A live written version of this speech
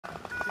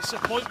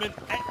Disappointment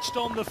etched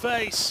on the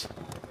face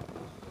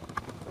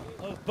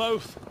of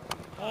both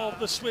of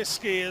the Swiss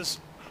skiers.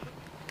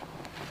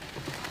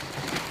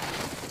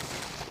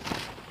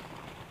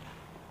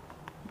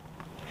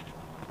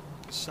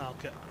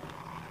 Salcher.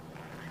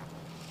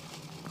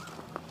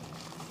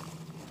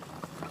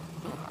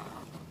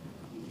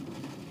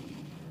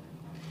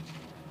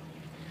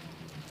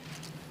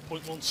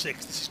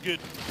 .16, this is good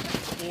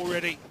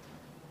already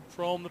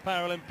from the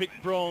Paralympic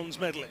bronze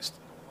medalist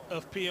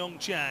of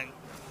Pyeongchang.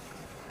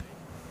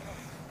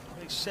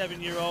 A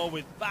 7-year-old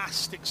with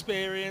vast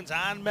experience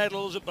and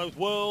medals at both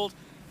world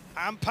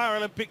and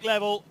Paralympic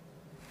level.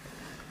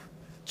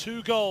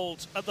 2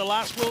 golds at the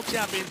last World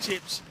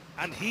Championships,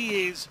 and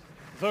he is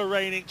the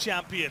reigning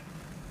champion.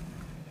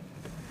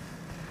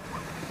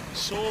 We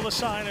saw the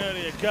sign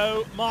earlier.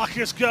 Go,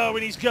 Markus, go,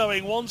 and he's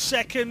going. 1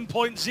 second,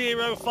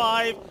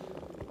 0.05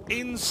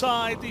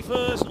 inside the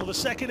first or the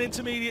second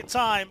intermediate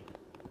time.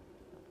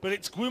 But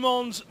it's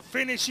Guimon's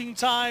finishing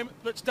time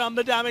that's done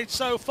the damage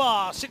so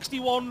far.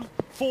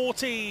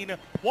 61.14,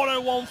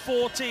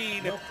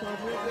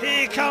 101.14.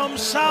 Here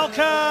comes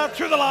Salcher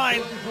through the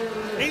line.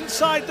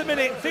 Inside the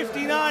minute,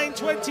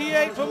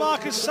 59.28 for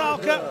Markus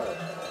Salcher.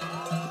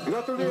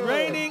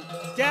 Reigning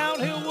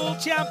downhill world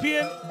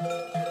champion.